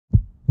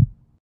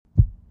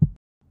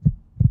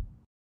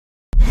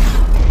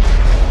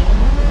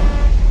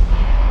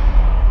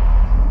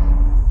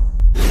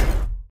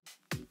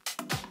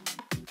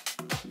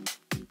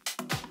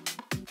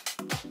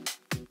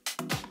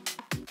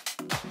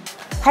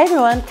Hey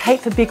everyone, Kate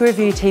for Big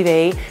Review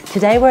TV.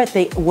 Today we're at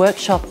the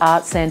Workshop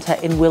Art Centre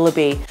in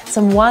Willoughby.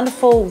 Some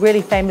wonderful,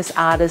 really famous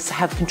artists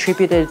have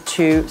contributed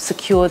to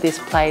secure this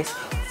place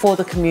for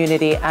the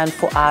community and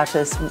for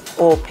artists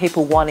or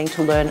people wanting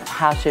to learn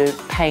how to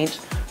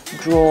paint,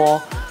 draw.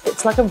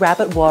 It's like a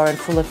rabbit warren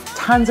full of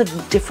tons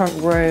of different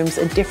rooms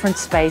and different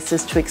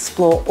spaces to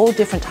explore all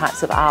different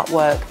types of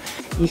artwork.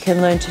 You can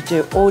learn to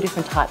do all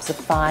different types of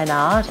fine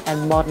art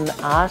and modern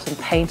art and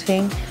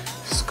painting,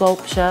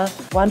 sculpture,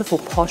 wonderful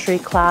pottery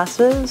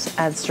classes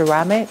and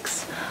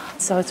ceramics.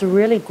 So it's a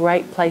really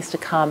great place to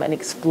come and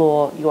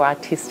explore your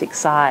artistic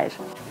side.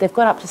 They've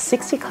got up to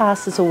 60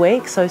 classes a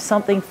week, so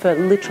something for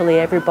literally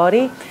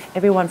everybody,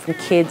 everyone from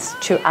kids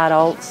to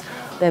adults.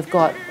 They've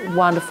got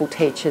wonderful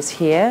teachers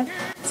here.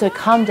 So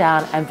come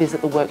down and visit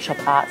the Workshop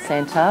Art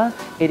Centre.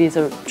 It is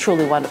a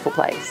truly wonderful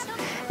place.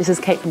 This is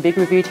Kate from Big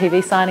Review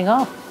TV signing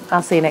off.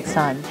 I'll see you next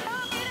time.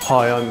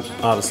 Hi, I'm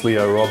artist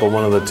Laurel,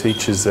 one of the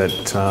teachers at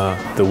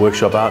the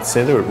Workshop Art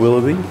Centre at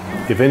Willoughby.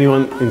 If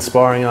anyone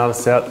inspiring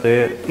artists out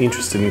there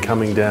interested in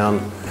coming down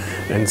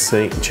and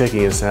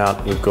checking us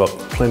out, we've got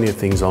plenty of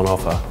things on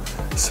offer.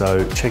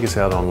 So check us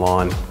out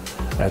online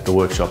at the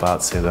Workshop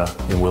Art Centre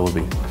in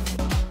Willoughby.